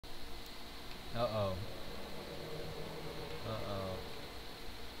Uh-oh. Uh-oh.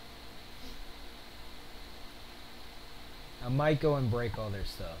 I might go and break all their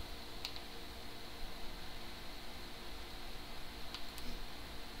stuff.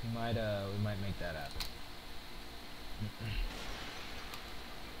 We might make that happen.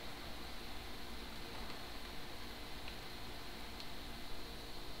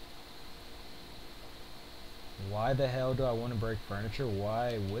 Why the hell do I want to break furniture?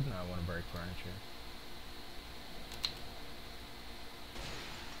 Why wouldn't I want to break furniture?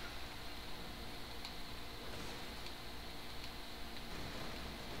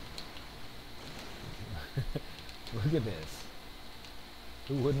 Look at this.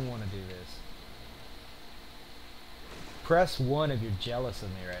 Who wouldn't want to do this? Press 1 if you're jealous of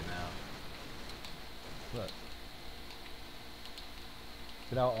me right now. Look.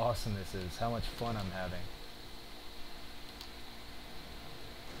 Look at how awesome this is. How much fun I'm having.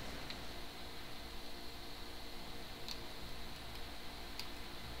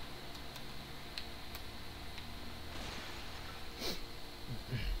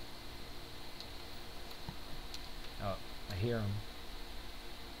 Oh, I hear him.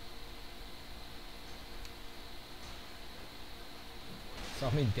 Saw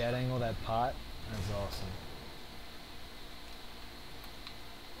me dead angle that pot? That's awesome.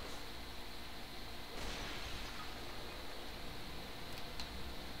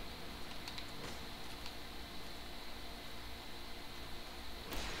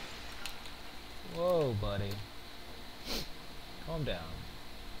 Whoa, buddy. Calm down.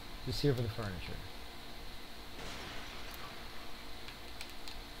 Just here for the furniture.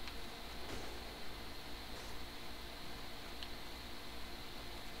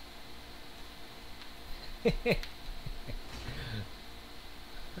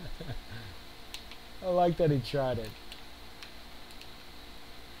 I like that he tried it.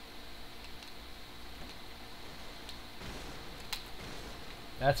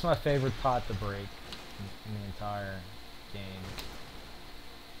 That's my favorite pot to break in the entire game.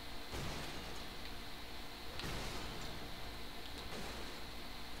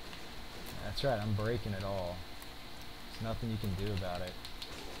 That's right, I'm breaking it all. There's nothing you can do about it.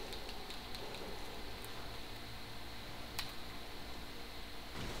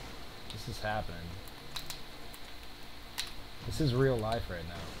 This is happening. This is real life right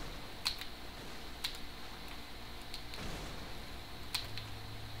now.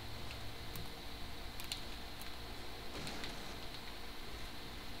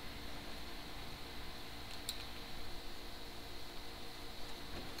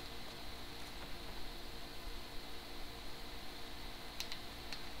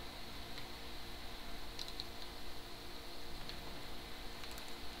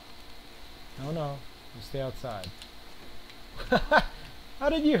 Oh no, you stay outside. How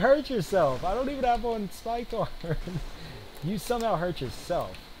did you hurt yourself? I don't even have one spiked arm. You somehow hurt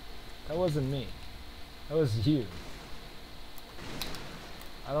yourself. That wasn't me. That was you.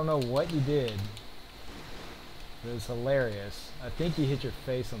 I don't know what you did. It was hilarious. I think you hit your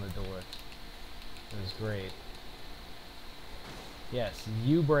face on the door. It was great. Yes,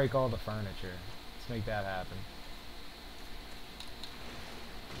 you break all the furniture. Let's make that happen.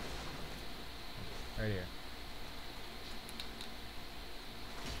 Right here.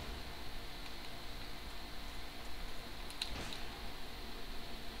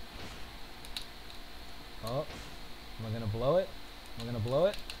 Oh, am I gonna blow it? Am I gonna blow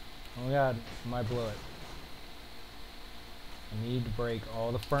it? Oh my god, I might blow it. I need to break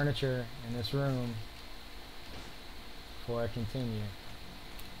all the furniture in this room before I continue.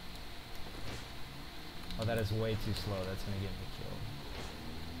 Oh, that is way too slow. That's gonna get me killed.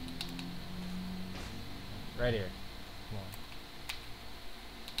 Right here. Come on.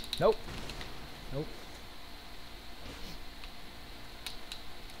 Nope. Nope.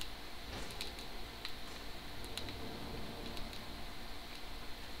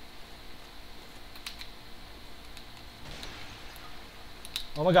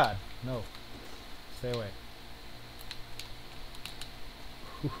 Oh my god. No. Stay away.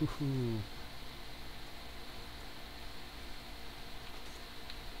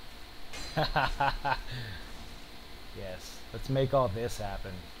 Yes. Let's make all this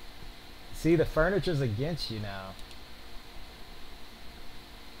happen. See, the furniture's against you now.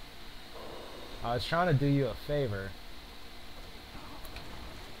 I was trying to do you a favor.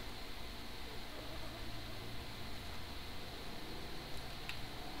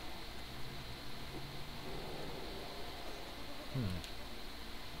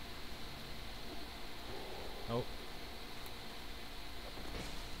 Oh.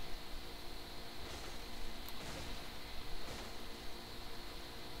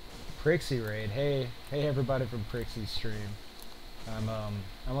 Prixie raid. Hey, hey everybody from Prixie stream. I'm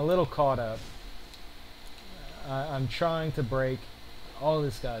a little caught up. I'm trying to break all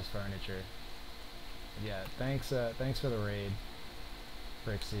this guy's furniture. Yeah, thanks for the raid,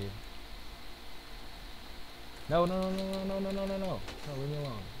 Prixie. No, no, no, no, no, no, no, no, no, no. Leave me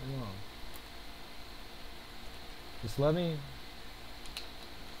alone. Leave me alone. Just let me.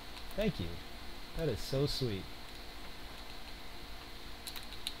 Thank you. That is so sweet.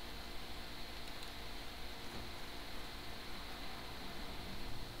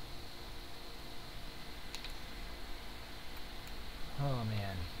 Oh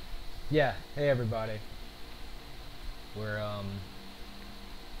man. Yeah. Hey everybody. We're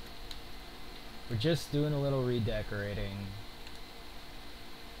just doing a little redecorating.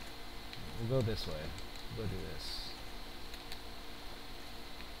 We'll go this way. We'll go do this.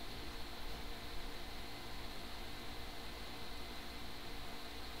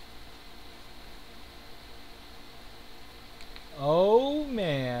 Oh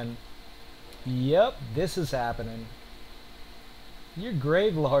man. Yep, this is happening. You're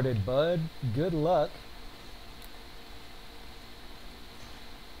grave larded, bud. Good luck.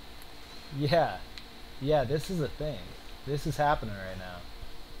 Yeah. Yeah, this is a thing. This is happening right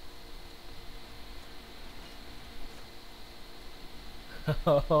now.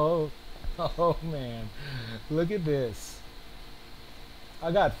 Oh man. Look at this.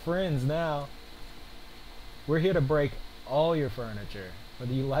 I got friends now. We're here to break all your furniture,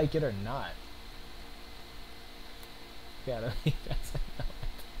 whether you like it or not. Gotta be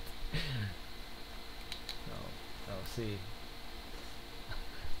no, see.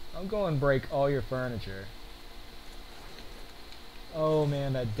 I'm going to break all your furniture. Oh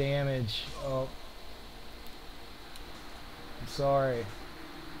man, that damage. Oh. I'm sorry.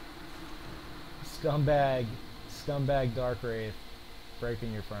 Scumbag Dark Wraith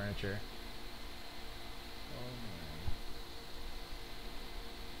breaking your furniture. Oh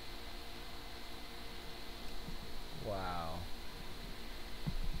man. Wow.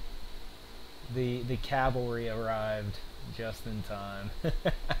 The cavalry arrived just in time.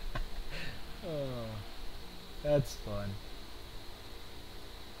 Oh, that's fun.